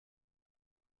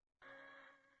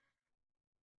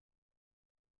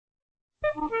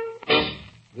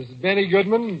This is Benny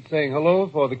Goodman saying hello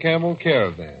for the Camel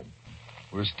Caravan.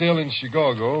 We're still in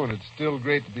Chicago, and it's still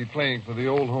great to be playing for the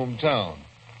old hometown.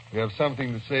 We have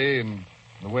something to say in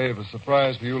the way of a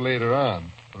surprise for you later on.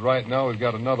 But right now, we've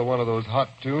got another one of those hot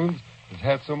tunes that's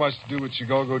had so much to do with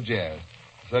Chicago jazz.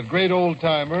 It's that great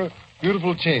old-timer,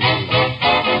 Beautiful Changes.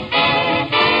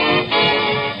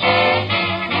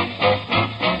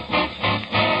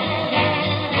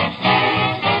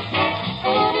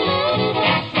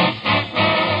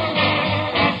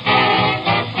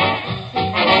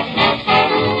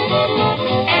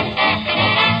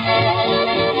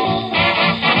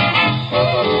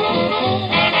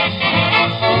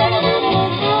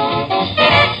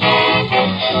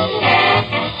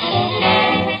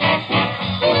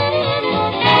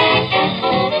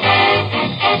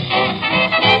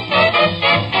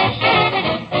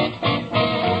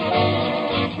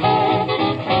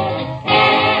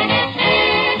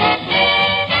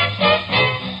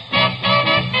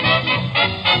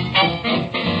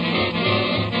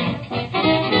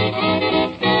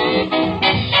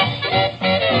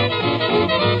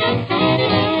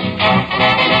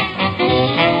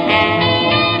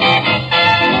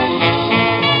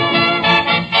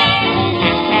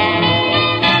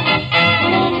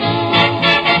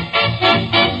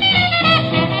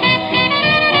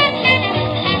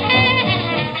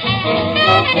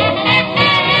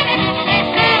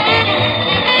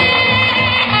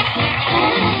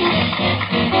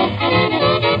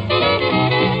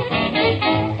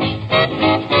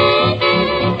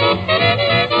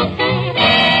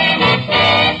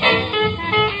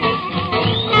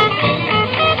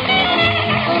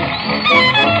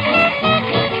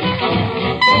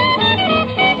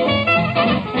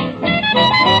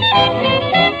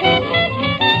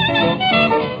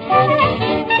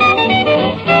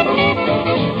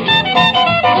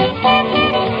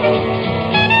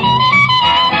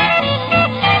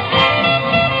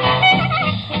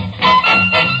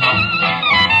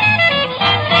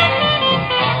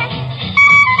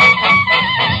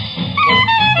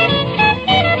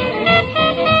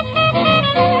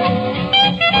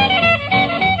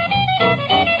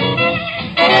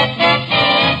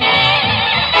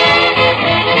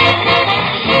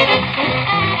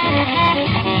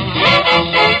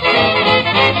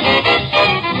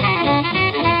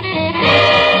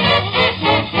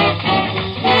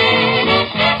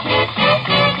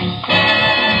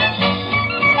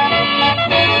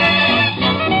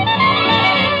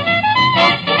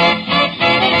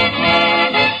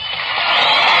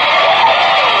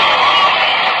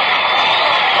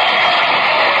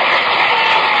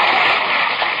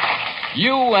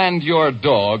 You and your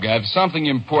dog have something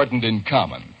important in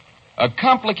common. A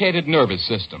complicated nervous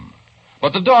system.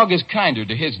 But the dog is kinder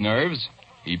to his nerves.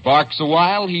 He barks a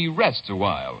while, he rests a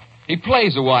while. He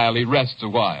plays a while, he rests a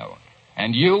while.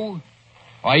 And you?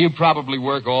 Why, you probably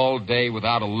work all day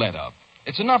without a let-up.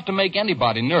 It's enough to make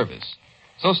anybody nervous.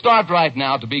 So start right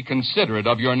now to be considerate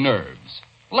of your nerves.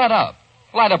 Let up.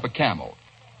 Light up a Camel.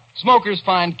 Smokers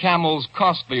find Camel's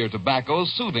costlier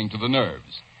tobaccos soothing to the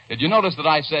nerves. Did you notice that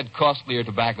I said costlier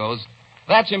tobaccos?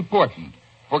 That's important,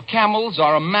 for Camels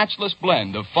are a matchless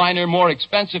blend of finer, more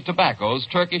expensive tobaccos,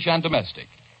 Turkish and domestic.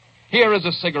 Here is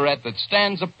a cigarette that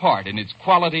stands apart in its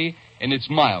quality, in its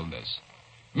mildness.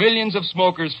 Millions of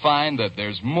smokers find that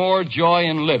there's more joy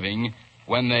in living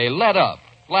when they light up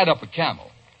a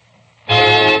Camel.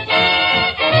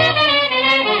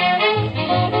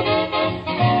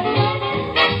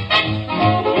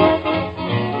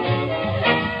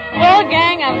 Well,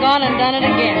 gang, I've gone and done it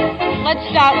again. Let's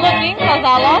start looking, because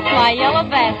I lost my yellow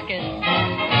basket.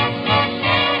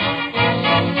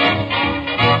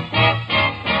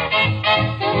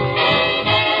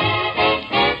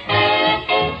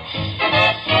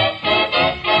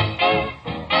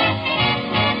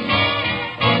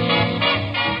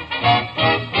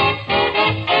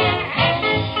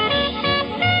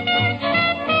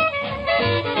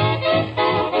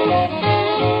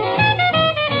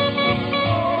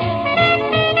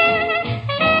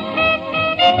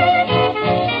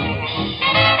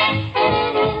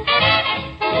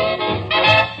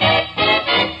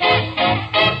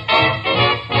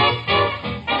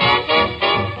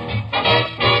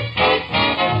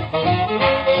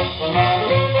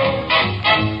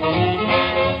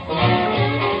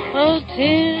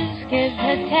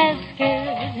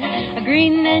 A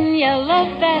green and yellow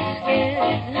basket.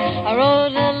 I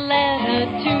wrote a letter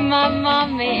to my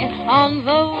mommy. On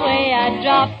the way I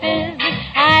dropped it.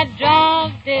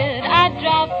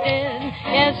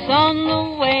 Yes, on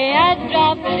the way I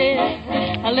dropped it.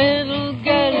 A little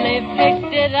girlie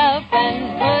picked it up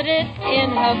and put it in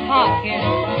her pocket.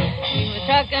 She was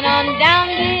trucking on down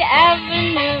the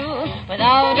avenue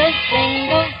without a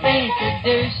single thing to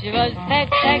do. She was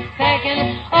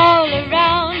pecking all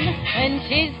around. When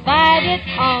she spied it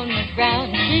on the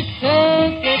ground, she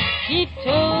took it,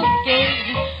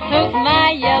 took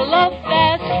my yellow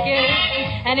basket.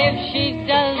 And if she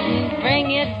doesn't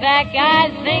bring it back, I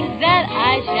think that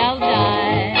I shall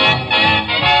die.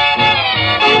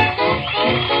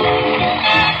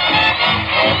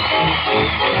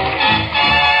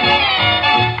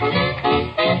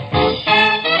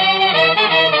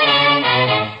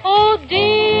 Oh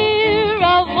dear,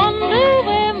 I wonder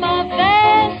where my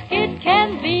basket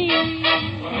can be.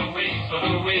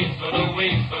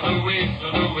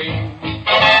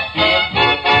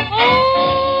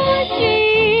 Oh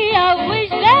gee, I wish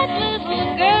that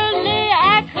little girlie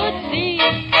I could see.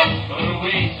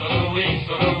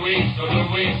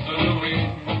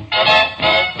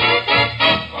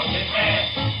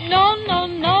 No, no,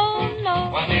 no, no.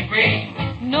 Was it green?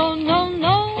 No, no,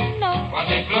 no, no. Was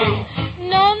it blue?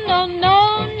 No, no,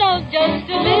 no, no, just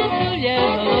a little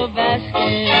yellow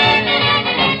basket.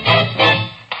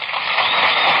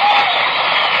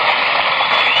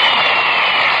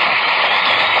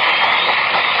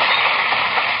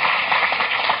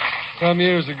 Some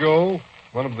years ago,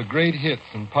 one of the great hits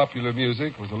in popular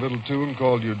music was a little tune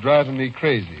called You're Driving Me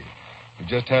Crazy. We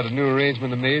just had a new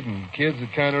arrangement made, and kids, it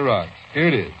kind of rocks. Here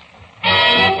it is.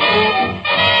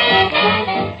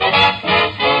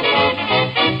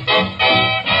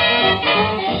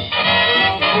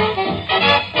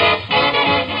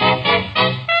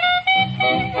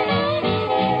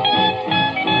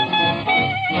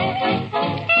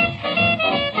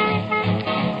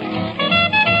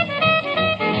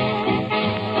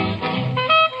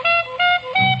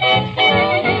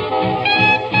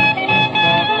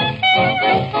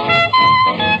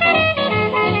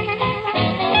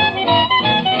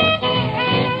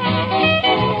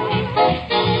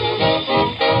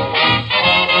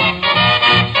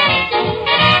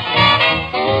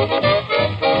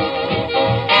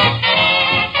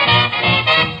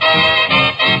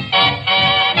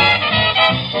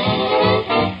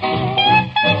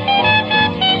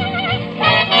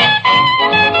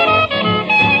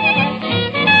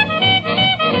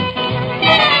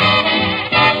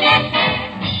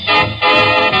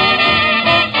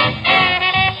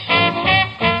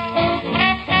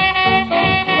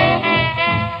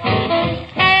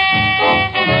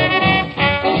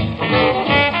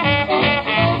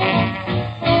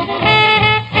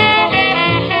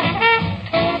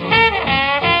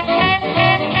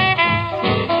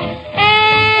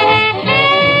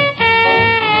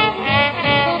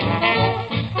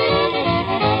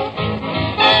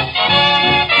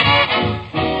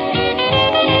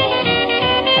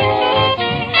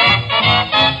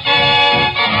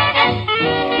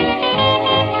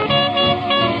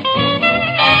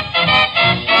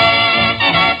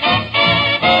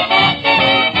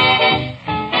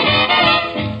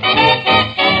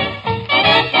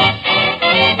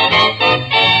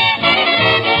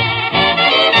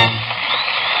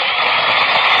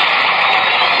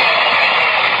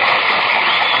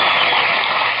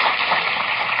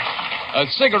 A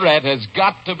cigarette has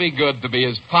got to be good to be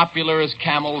as popular as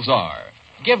Camels are.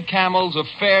 Give Camels a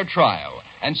fair trial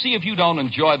and see if you don't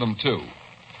enjoy them too.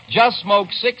 Just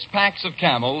smoke 6 packs of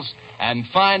Camels and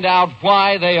find out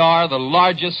why they are the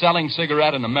largest selling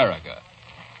cigarette in America.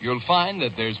 You'll find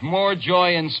that there's more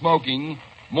joy in smoking,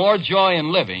 more joy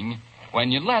in living when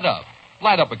you light up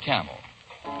a Camel.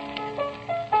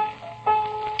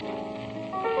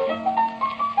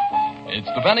 It's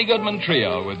the Benny Goodman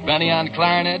Trio with Benny on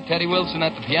clarinet, Teddy Wilson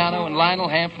at the piano, and Lionel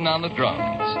Hampton on the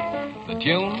drums. The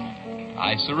tune,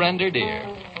 I Surrender Dear.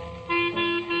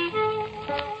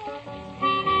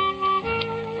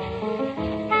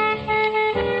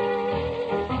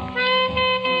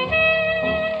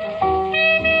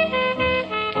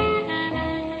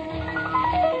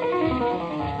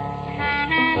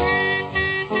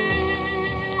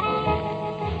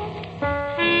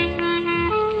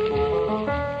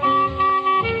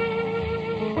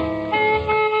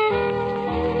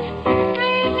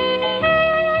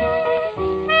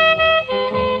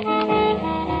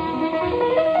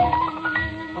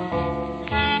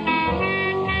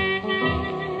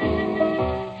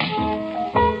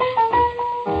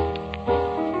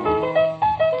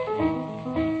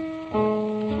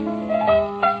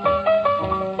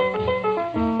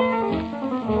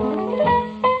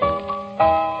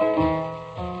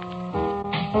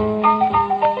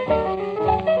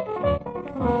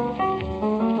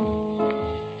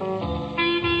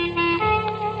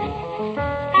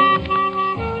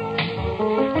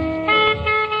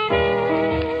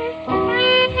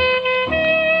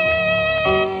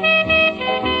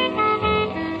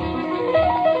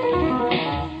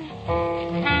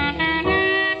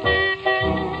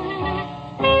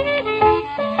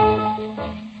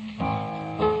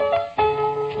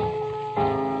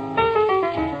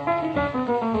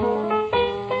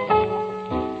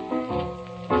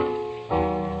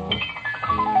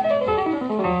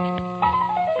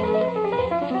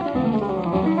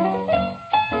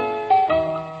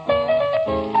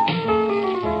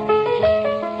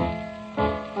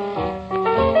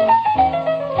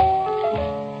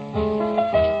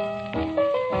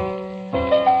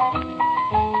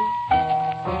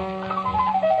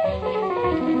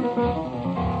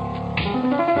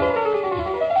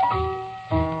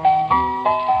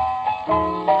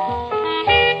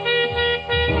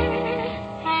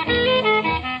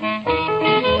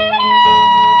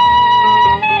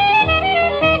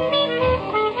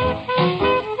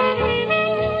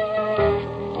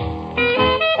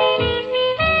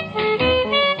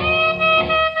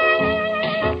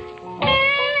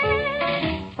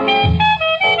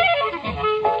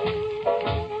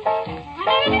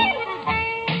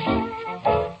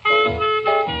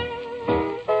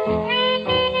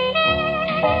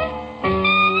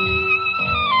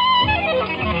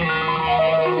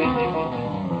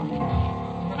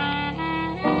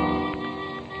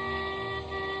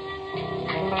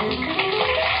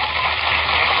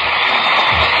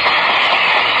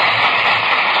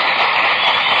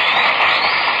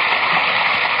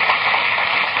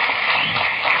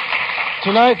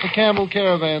 Tonight, the Camel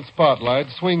Caravan spotlight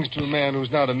swings to a man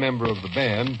who's not a member of the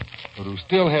band, but who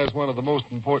still has one of the most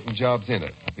important jobs in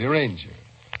it, the arranger.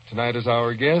 Tonight is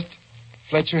our guest,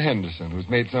 Fletcher Henderson, who's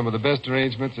made some of the best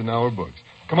arrangements in our books.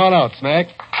 Come on out, Smack.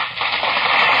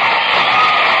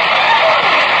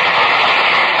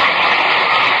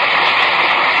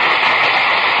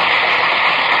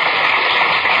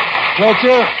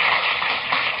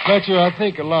 Fletcher, I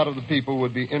think a lot of the people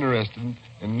would be interested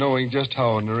in knowing just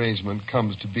how an arrangement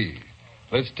comes to be.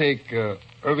 Let's take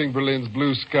Irving Berlin's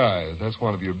Blue Skies. That's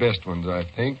one of your best ones, I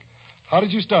think. How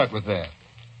did you start with that?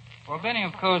 Well, Benny,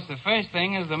 of course, the first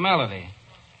thing is the melody.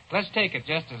 Let's take it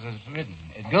just as it's written.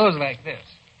 It goes like this.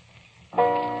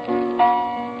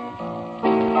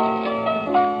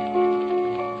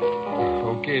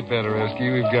 Okay,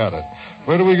 Paderewski, we've got it.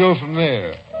 Where do we go from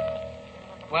there?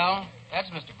 Well, that's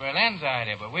Mr. Berlin's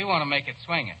idea, but we want to make it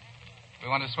swinging. We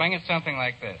want to swing it something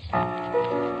like this. Well,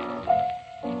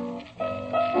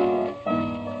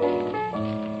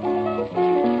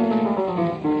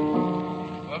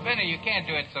 Benny, you can't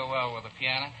do it so well with the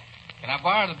piano. Can I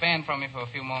borrow the band from you for a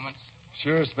few moments?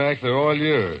 Sure, Smack, they're all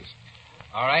yours.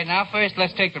 All right, now first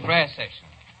let's take the brass section.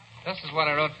 This is what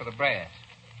I wrote for the brass.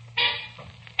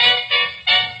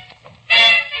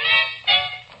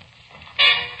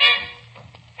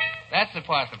 That's the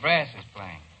part the brass is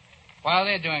playing. While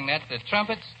they're doing that, the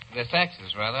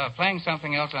saxes, are playing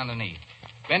something else underneath.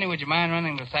 Benny, would you mind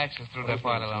running the saxes through that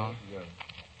part alone? Yeah.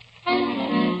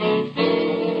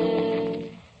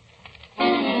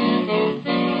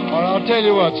 All right, I'll tell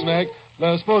you what, Smack.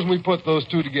 Now, suppose we put those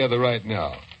two together right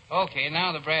now. Okay,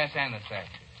 now the brass and the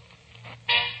saxes.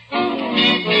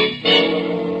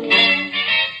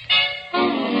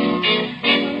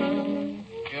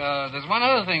 There's one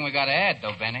other thing we got to add,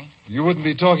 though, Benny. You wouldn't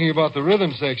be talking about the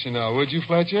rhythm section now, would you,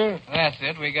 Fletcher? That's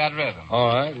it. We got rhythm.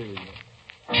 All right, here we go.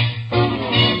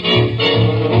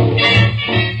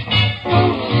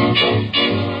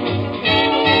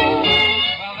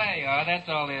 Well, there you are. That's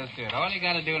all there is to it. All you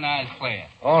got to do now is play it.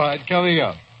 All right, coming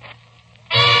up.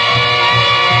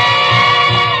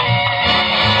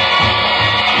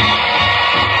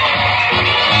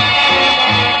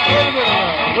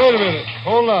 Wait a minute.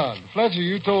 Hold on. Fletcher,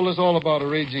 you told us all about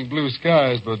arranging Blue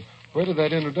Skies, but where did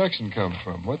that introduction come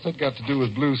from? What's that got to do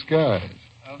with Blue Skies?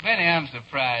 Well, Benny, I'm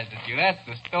surprised at you. That's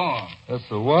the storm. That's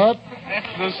the what?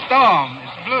 That's the storm.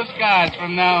 It's Blue Skies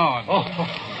from now on. Oh.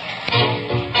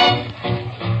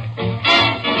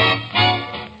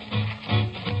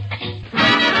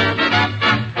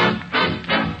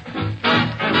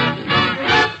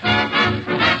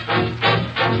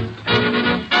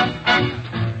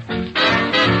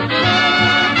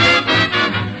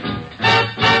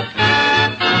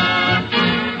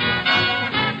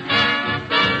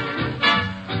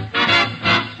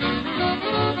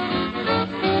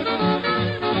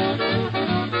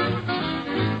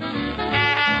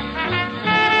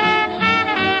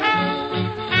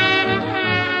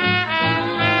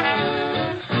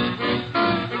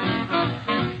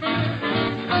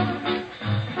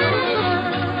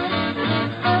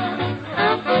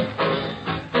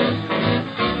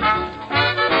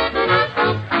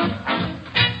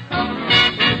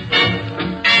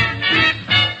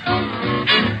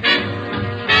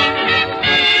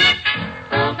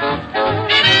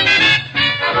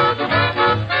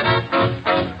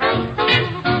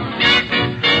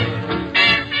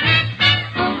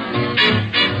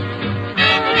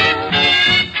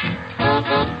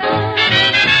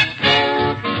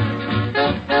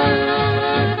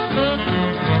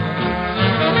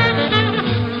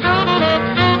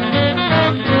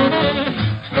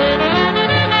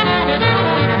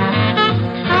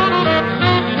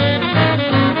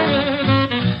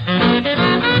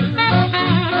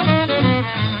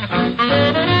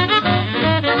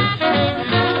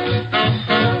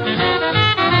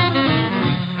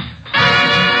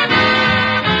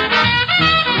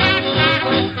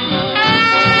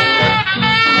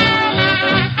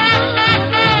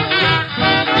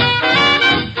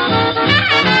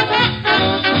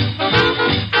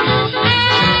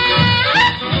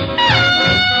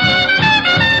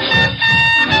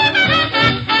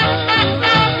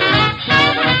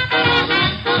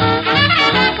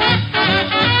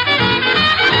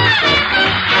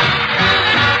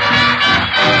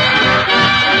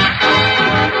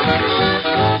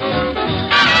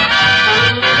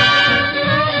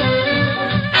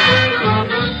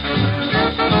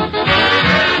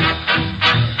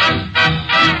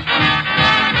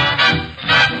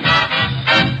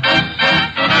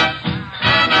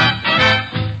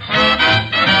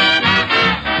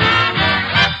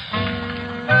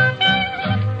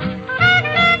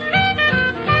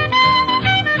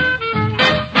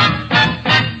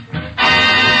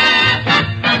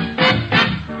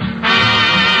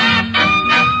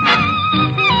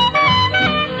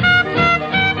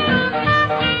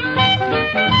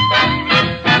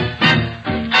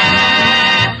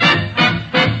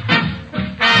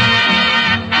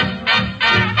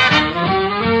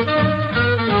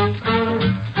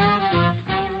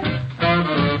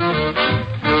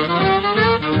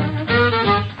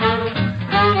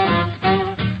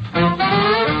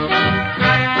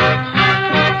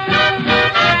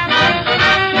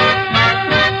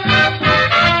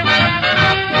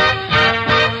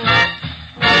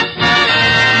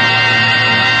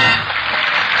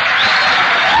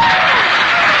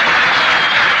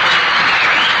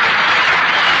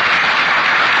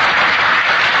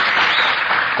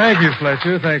 Thank you,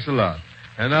 Fletcher. Thanks a lot.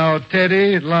 And now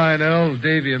Teddy, Lionel,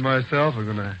 Davy, and myself are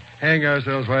going to hang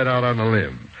ourselves right out on a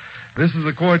limb. This is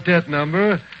a quartet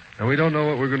number, and we don't know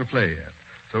what we're going to play yet.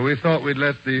 So we thought we'd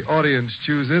let the audience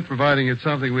choose it, providing it's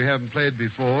something we haven't played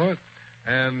before,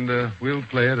 and we'll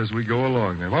play it as we go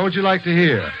along. Then, what would you like to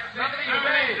hear?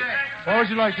 What would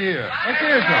you like to hear? Let's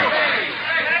hear some.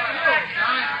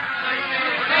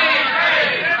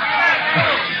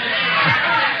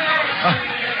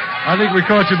 I think we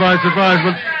caught you by surprise,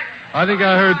 but I think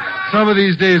I heard some of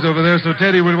these days over there, so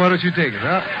Teddy, why don't you take it,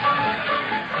 huh?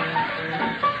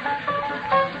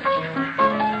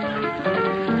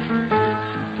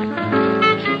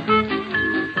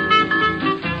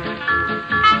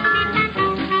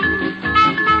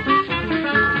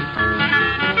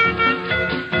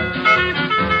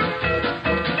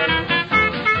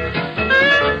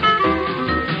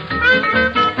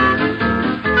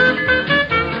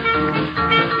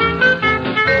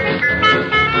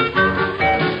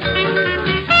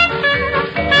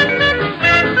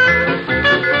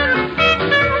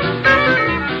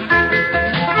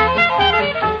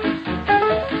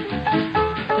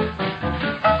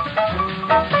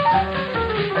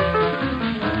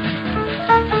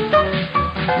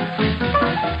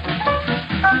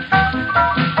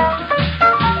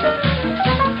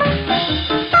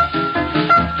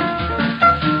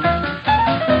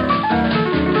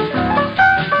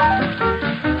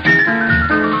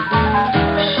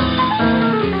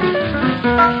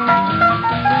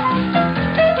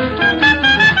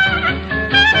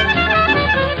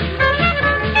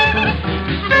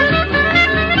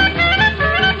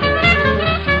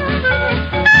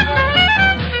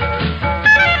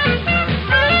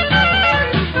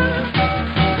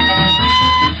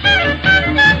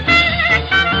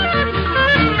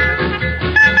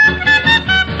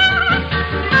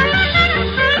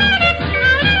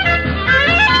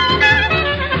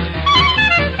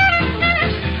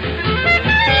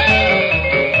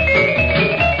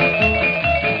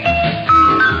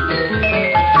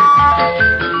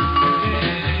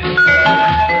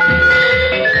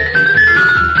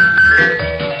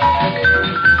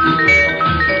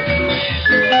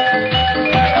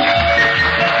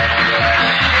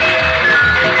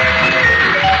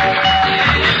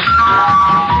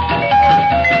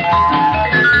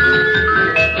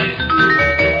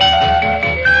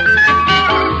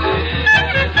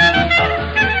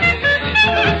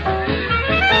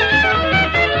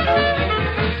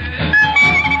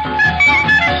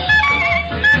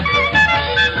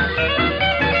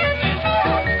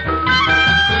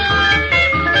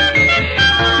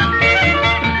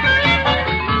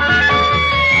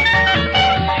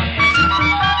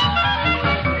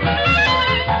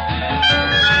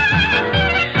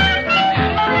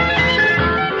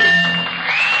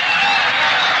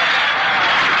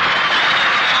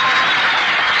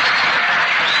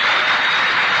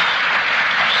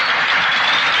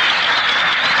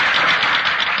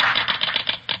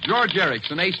 George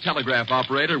Erickson, ace telegraph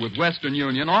operator with Western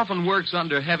Union, often works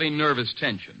under heavy nervous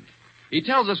tension. He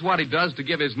tells us what he does to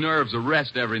give his nerves a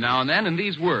rest every now and then in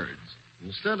these words.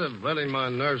 Instead of letting my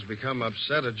nerves become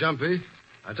upset or jumpy,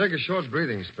 I take a short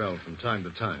breathing spell from time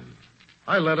to time.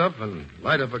 I let up and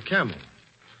light up a Camel.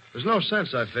 There's no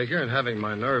sense, I figure, in having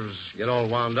my nerves get all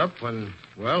wound up when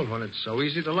it's so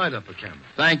easy to light up a Camel.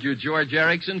 Thank you, George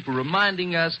Erickson, for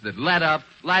reminding us that light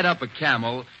up a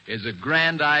Camel is a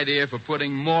grand idea for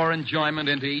putting more enjoyment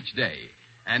into each day,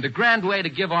 and a grand way to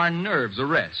give our nerves a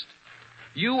rest.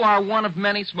 You are one of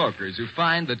many smokers who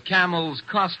find that Camel's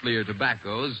costlier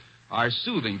tobaccos are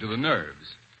soothing to the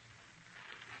nerves.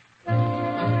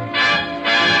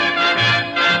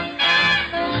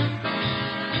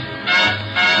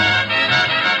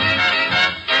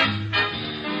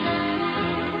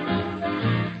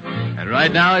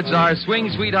 Right now, it's our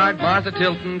swing sweetheart, Martha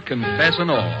Tilton,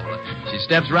 confessing all. She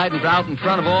steps right out in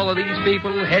front of all of these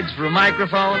people, heads for a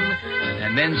microphone,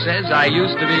 and then says, I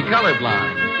used to be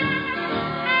colorblind.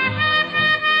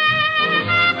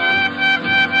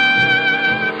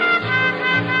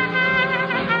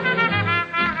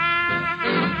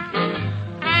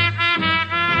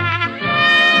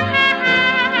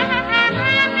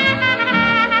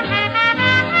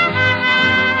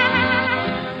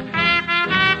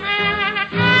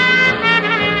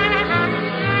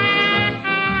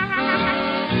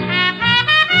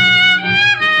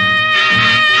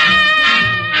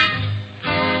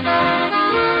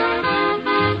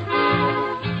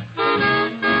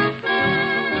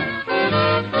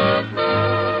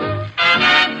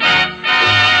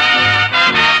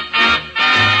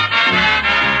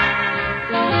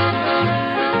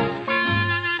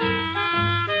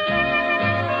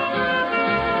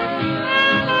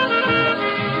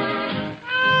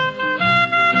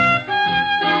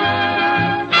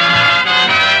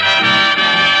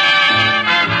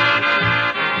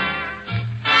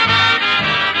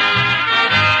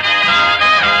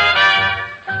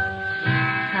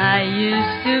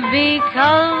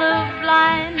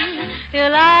 colorblind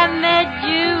till I met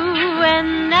you,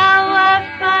 and now I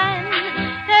find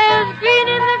there's green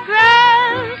in the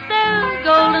grass, there's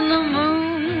gold in the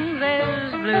moon,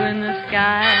 there's blue in the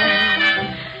sky.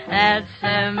 That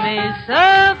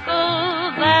semicircle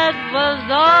that was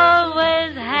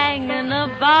always hanging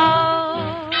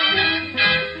about,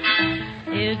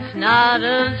 it's not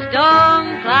a storm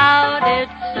cloud,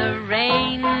 it's a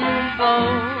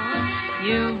rainbow.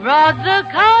 You brought the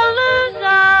colors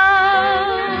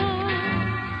out.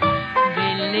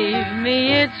 Believe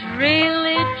me, it's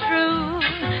really true.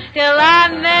 Till I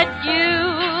met you,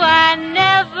 I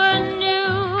never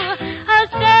knew a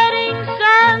setting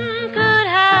sun could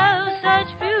have such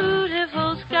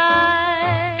beautiful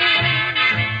skies.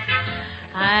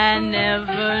 I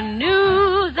never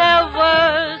knew there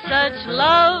were such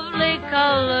lovely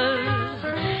colors,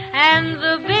 and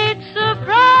the big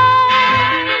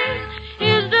surprise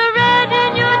is the red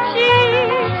in your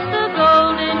cheeks, the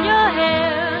gold in your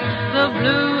hair, the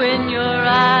blue in your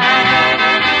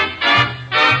eyes.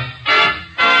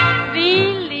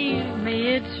 Believe me,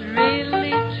 it's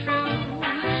really true.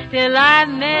 Till I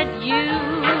met you,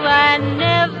 I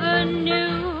never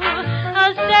knew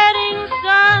a setting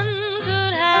sun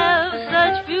could have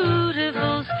such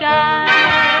beautiful skies.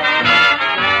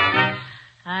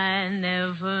 I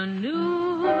never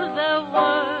knew there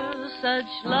were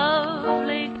such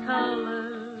lovely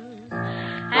colors,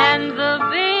 and the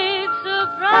big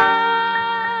surprise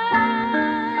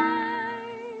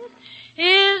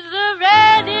is the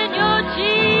red in your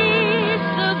cheeks,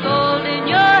 the gold in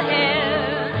your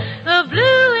hair, the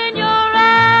blue in your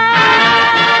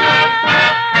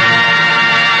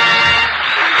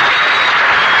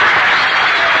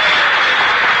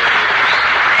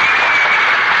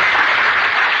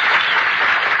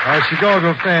Our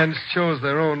Chicago fans chose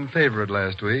their own favorite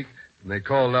last week, and they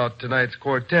called out tonight's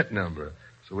quartet number.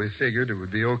 So we figured it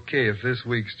would be okay if this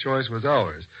week's choice was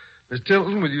ours. Miss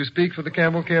Tilton, will you speak for the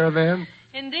Camel Caravan?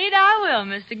 Indeed I will,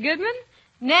 Mr. Goodman.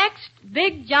 Next,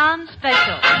 Big John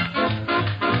Special.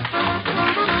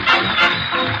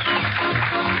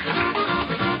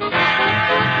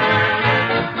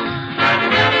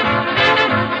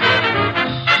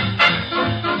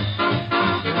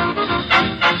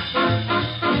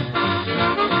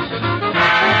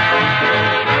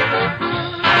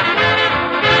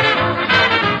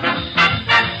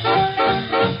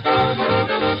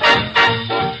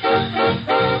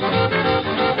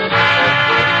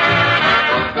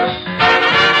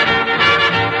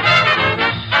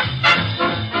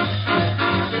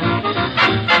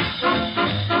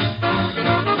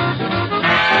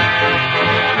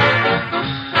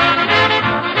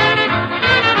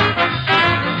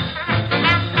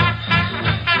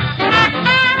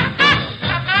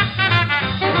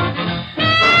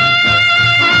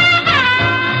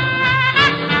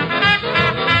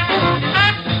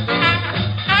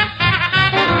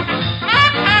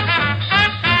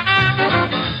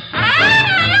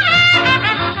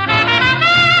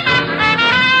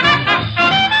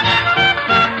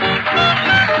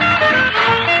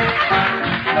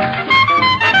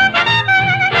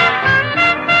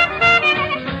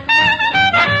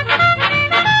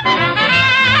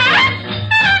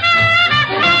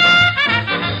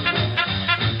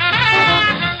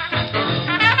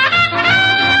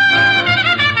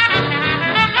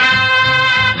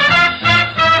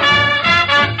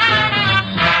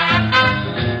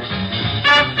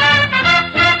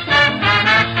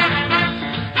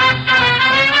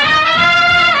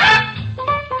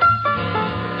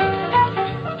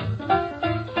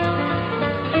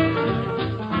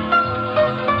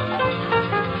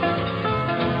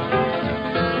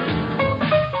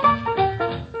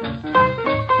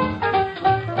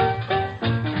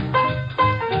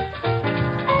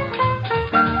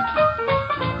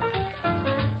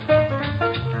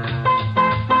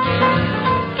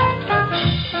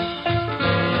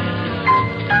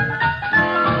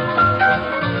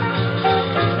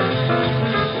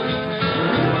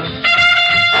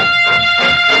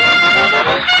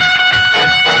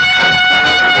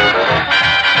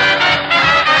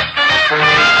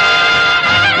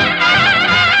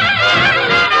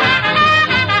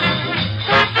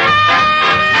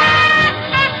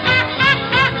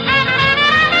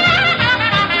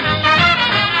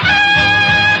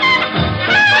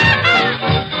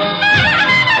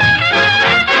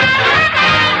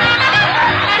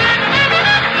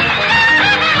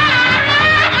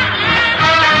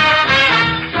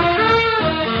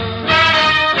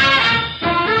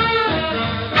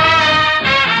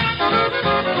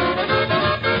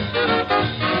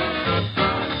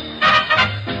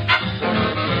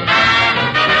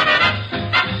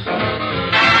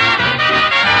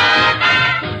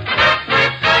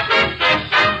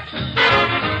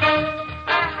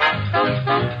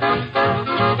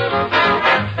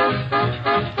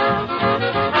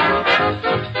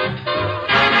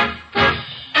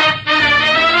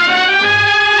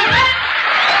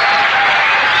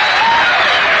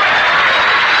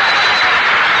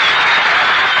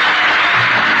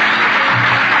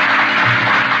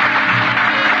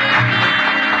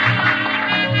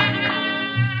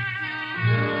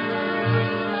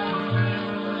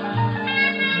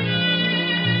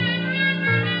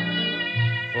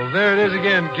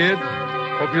 kids.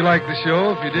 Hope you liked the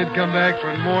show. If you did, come back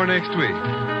for more next week.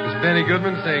 This is Benny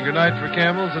Goodman saying goodnight for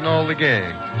Camels and all the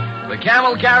gang. The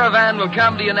Camel Caravan will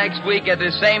come to you next week at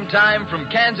this same time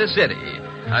from Kansas City.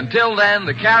 Until then,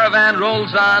 the caravan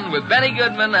rolls on with Benny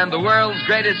Goodman and the world's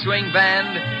greatest swing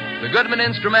band, the Goodman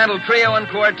Instrumental Trio and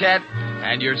Quartet,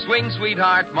 and your swing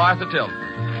sweetheart, Martha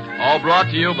Tilton. All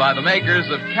brought to you by the makers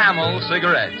of Camel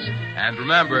cigarettes. And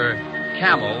remember,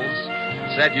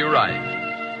 Camels set you right.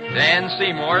 Dan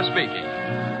Seymour speaking.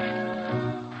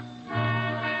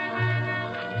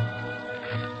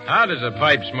 How does a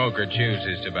pipe smoker choose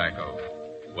his tobacco?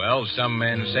 Well, some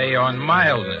men say on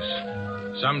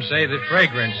mildness. Some say that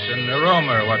fragrance and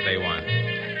aroma are what they want.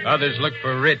 Others look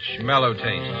for rich, mellow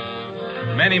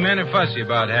taste. Many men are fussy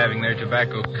about having their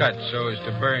tobacco cut so as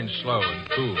to burn slow and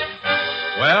cool.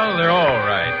 Well, they're all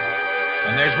right.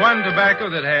 And there's one tobacco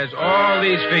that has all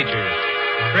these features.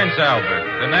 Prince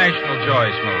Albert, the National Joy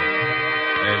Smoke.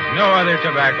 There's no other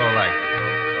tobacco like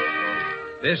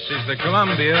it. This is the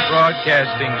Columbia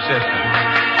Broadcasting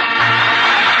System.